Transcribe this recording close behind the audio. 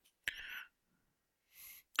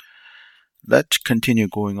let's continue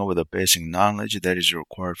going over the basic knowledge that is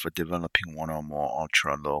required for developing one or more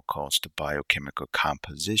ultra-low-cost biochemical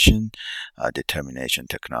composition determination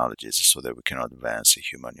technologies so that we can advance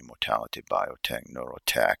human immortality, biotech,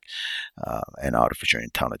 neurotech, and artificial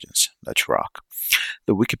intelligence. Let's rock.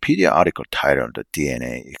 The Wikipedia article titled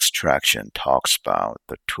DNA Extraction talks about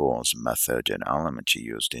the tools, methods, and elements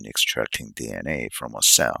used in extracting DNA from a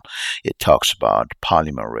cell. It talks about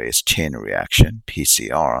polymerase chain reaction,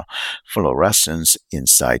 PCR, fluorescence in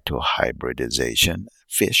situ hybridization,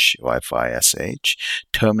 FISH, FISH,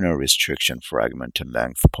 terminal restriction fragment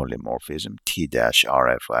length polymorphism,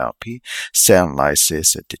 T-RFLP, cell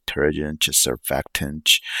lysis, detergent,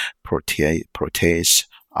 surfactant, protease,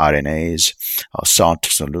 RNAs, salt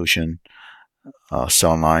solution,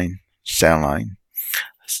 saline,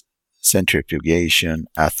 centrifugation,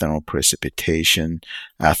 ethanol precipitation,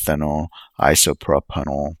 ethanol,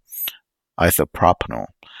 isopropanol,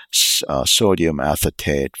 sodium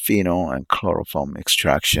acetate, phenol and chloroform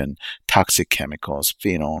extraction, toxic chemicals,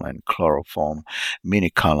 phenol and chloroform,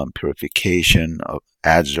 mini-column purification,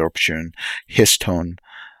 adsorption, histone,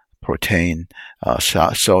 protein,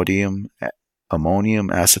 sodium, ammonium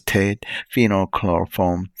acetate, phenol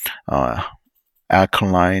chloroform,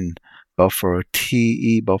 alkaline buffer,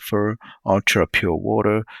 TE buffer, ultra pure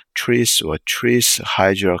water, tris or tris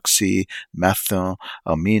hydroxy methyl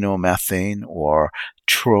aminomethane or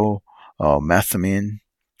tromethamine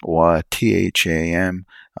or THAM,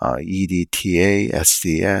 EDTA,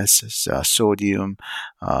 SDS, sodium,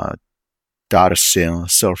 dotasyl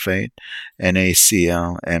sulfate,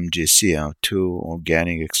 NaCl, MgCl2,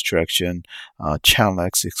 organic extraction,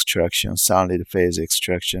 Chalex extraction, solid phase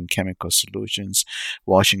extraction, chemical solutions,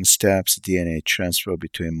 washing steps, DNA transfer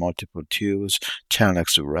between multiple tubes,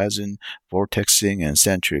 Chalex resin, vortexing and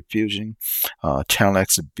centrifuging,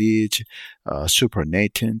 Chalex bead,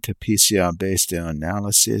 supernatant, PCR-based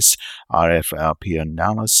analysis, RFLP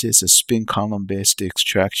analysis, spin column-based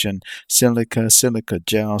extraction, silica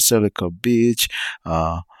gel, silica beads,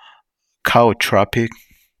 chiotropic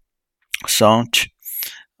salt,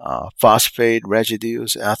 phosphate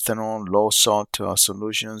residues, ethanol, low salt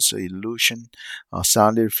solutions, elution,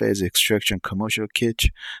 solid phase extraction commercial kit,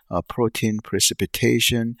 protein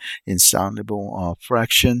precipitation, insoluble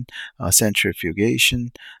fraction,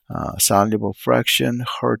 centrifugation, soluble fraction,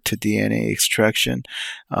 hERT DNA extraction,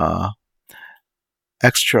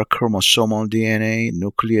 extrachromosomal DNA,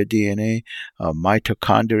 nuclear DNA,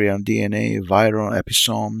 mitochondrial DNA, viral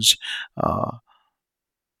episomes,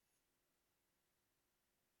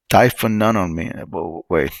 diphenylamine,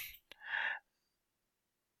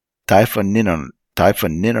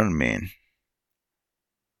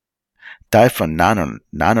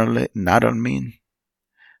 diphenylamine,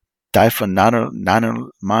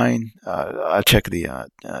 I'll check the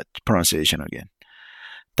pronunciation again.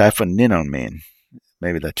 Diphenylamine,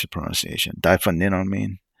 maybe that's the pronunciation.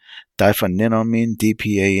 Diphenylamine,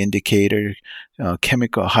 DPA indicator,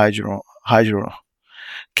 chemical hydrolysis.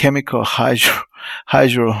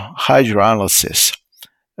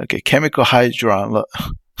 Okay, chemical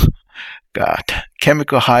hydrolysis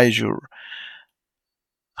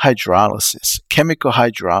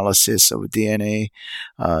of DNA,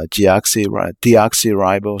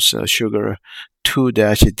 deoxyribose sugar,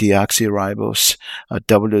 2-deoxyribose,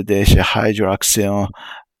 W-hydroxyl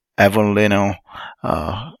avalonyl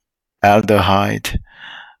aldehyde,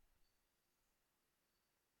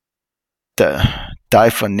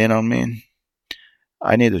 diphenylamine.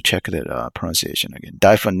 I need to check that pronunciation again.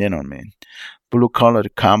 Diphenylamine,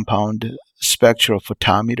 blue-colored compound,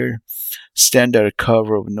 spectrophotometer, standard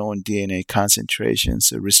cover of known DNA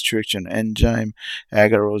concentrations, restriction enzyme,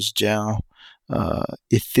 agarose gel,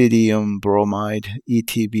 ethidium bromide,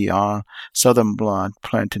 ETBR, southern blot,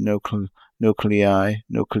 plant nuclei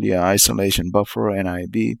isolation buffer,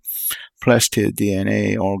 NIB, plastid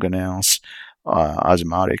DNA organelles,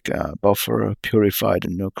 osmotic buffer, purified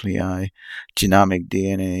nuclei, genomic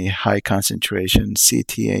DNA, high concentration,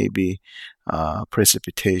 CTAB,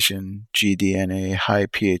 precipitation, gDNA, high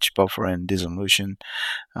pH buffer and dissolution,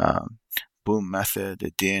 boom method,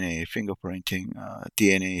 DNA fingerprinting,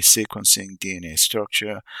 DNA sequencing, DNA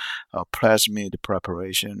structure, plasmid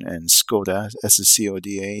preparation, and SCODA,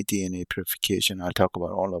 SCODA, DNA purification. I'll talk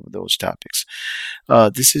about all of those topics.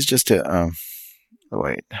 This is just a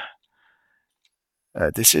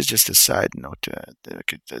this is just a side note.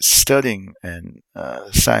 Studying and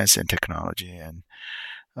science and technology and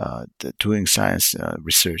doing science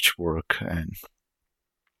research work and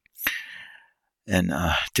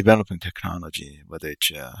developing technology, whether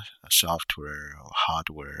it's software or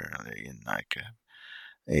hardware, in like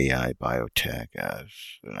AI, biotech,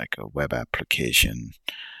 like a web application,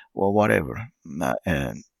 or whatever.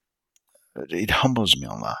 And it humbles me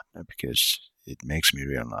a lot because it makes me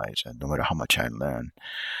realize that no matter how much I learn,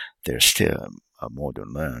 there's still more to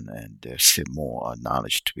learn, and there's still more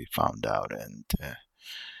knowledge to be found out. And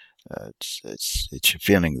it's a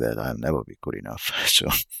feeling that I'll never be good enough. So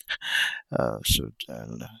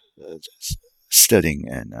studying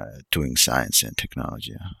and doing science and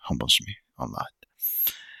technology humbles me a lot.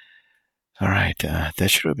 All right, that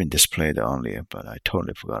should have been displayed earlier, but I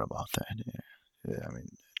totally forgot about that. Yeah, I mean,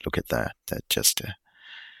 look at that. That just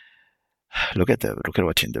look at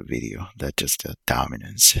what's in the video. That just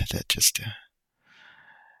dominance. That just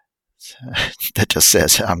that just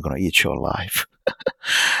says I'm gonna eat your life.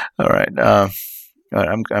 All right. All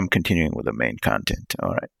right, I'm continuing with the main content.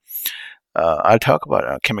 All right. I'll talk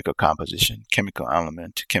about chemical composition, chemical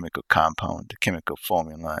element, chemical compound, chemical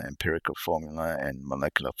formula, empirical formula, and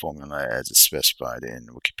molecular formula as specified in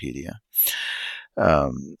Wikipedia.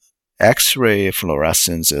 Um, X-ray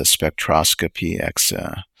fluorescence spectroscopy,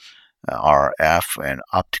 RF, and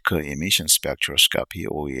optical emission spectroscopy,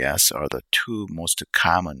 OES, are the two most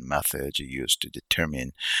common methods used to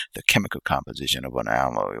determine the chemical composition of an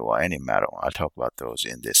alloy or any metal. I'll talk about those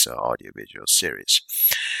in this audiovisual series.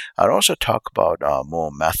 I'll also talk about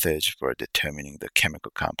more methods for determining the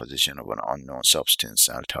chemical composition of an unknown substance.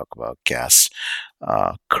 I'll talk about gas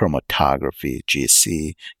chromatography,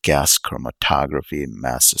 GC, gas chromatography,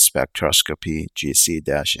 mass spectroscopy,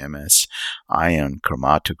 GC-MS, ion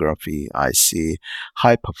chromatography, IC,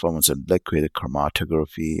 high performance liquid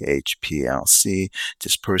chromatography, HPLC,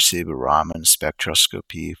 dispersive Raman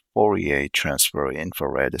spectroscopy, Fourier transfer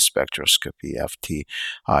infrared spectroscopy,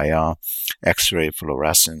 FTIR, X-ray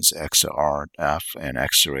fluorescence, XRF, and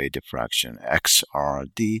X-ray diffraction,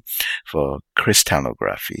 XRD, for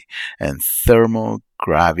crystallography, and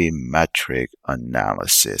thermogravimetric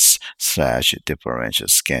analysis / differential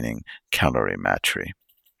scanning, calorimetry.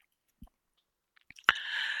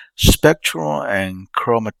 Spectral and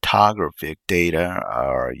chromatographic data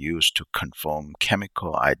are used to confirm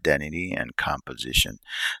chemical identity and composition.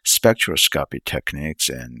 Spectroscopy techniques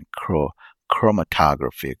and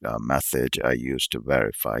chromatographic methods are used to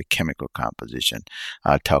verify chemical composition.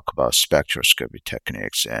 I'll talk about spectroscopy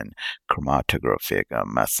techniques and chromatographic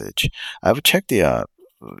methods. I've checked the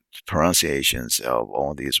pronunciations of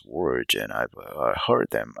all these words, and I've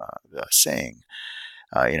heard them saying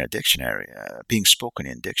in a dictionary, being spoken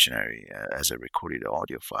in dictionary as a recorded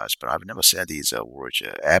audio files, but I've never said these words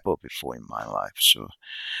ever before in my life. So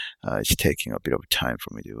it's taking a bit of time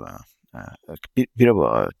for me to a bit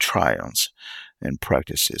of trials and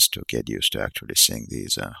practices to get used to actually saying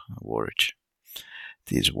words.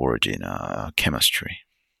 These words in chemistry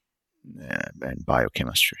and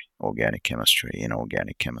biochemistry, organic chemistry,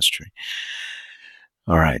 inorganic chemistry.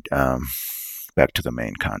 All right, back to the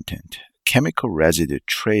main content. Chemical residue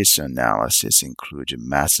trace analysis includes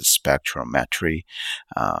mass spectrometry,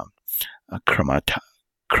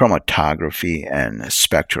 chromatography, and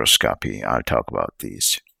spectroscopy. I'll talk about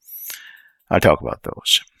those.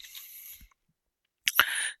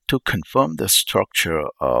 To confirm the structure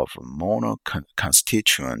of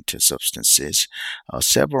monoconstituent substances,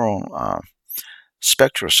 several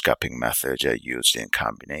spectroscopic methods are used in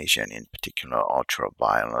combination, in particular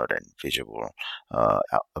ultraviolet and visual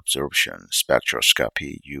absorption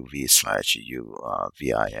spectroscopy, UV/UVIS,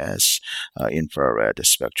 infrared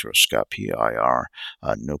spectroscopy, IR,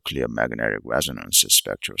 nuclear magnetic resonance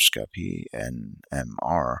spectroscopy,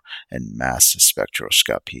 NMR, and mass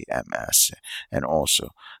spectroscopy, MS, and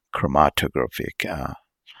also chromatographic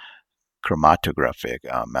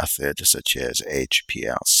methods such as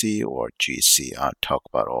HPLC or GC. I'll talk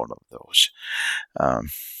about all of those.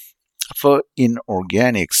 For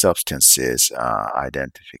inorganic substances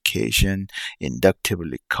identification,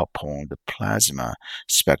 inductively coupled plasma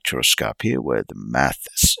spectroscopy with mass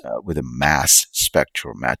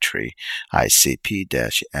spectrometry,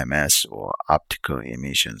 ICP-MS, or optical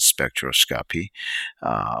emission spectroscopy,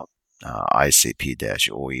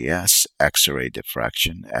 ICP-OES, X-ray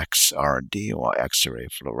diffraction, XRD, or X-ray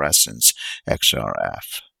fluorescence,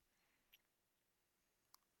 XRF,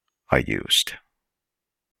 are used.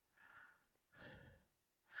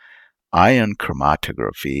 Ion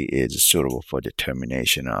chromatography is suitable for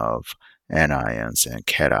determination of anions and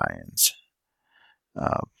cations.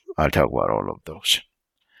 I'll talk about all of those.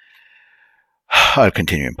 I'll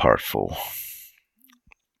continue in part 4.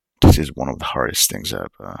 This is one of the hardest things I've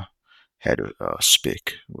had to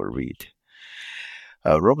speak or read.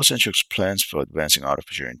 Robocentric's plans for advancing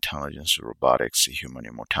artificial intelligence, robotics, human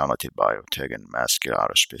immortality, biotech, and massive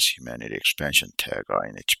outer space humanity expansion tech are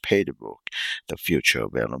in its paid book, The Future,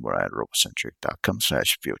 available at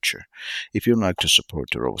robocentric.com/future. If you'd like to support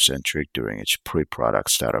the Robocentric during its pre-product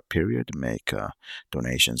startup period, make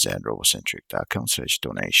donations at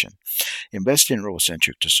robocentric.com/donation. Invest in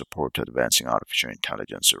Robocentric to support advancing artificial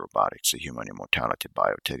intelligence, robotics, human immortality,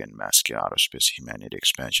 biotech, and massive outer space humanity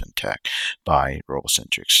expansion tech. Buy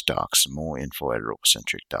Robocentric stocks. More info at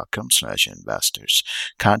robocentric.com/investors.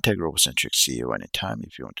 Contact Robocentric CEO anytime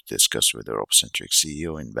if you want to discuss with the Robocentric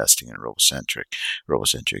CEO investing in Robocentric.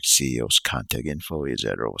 Robocentric CEO's contact info is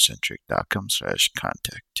at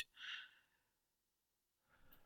robocentric.com/contact.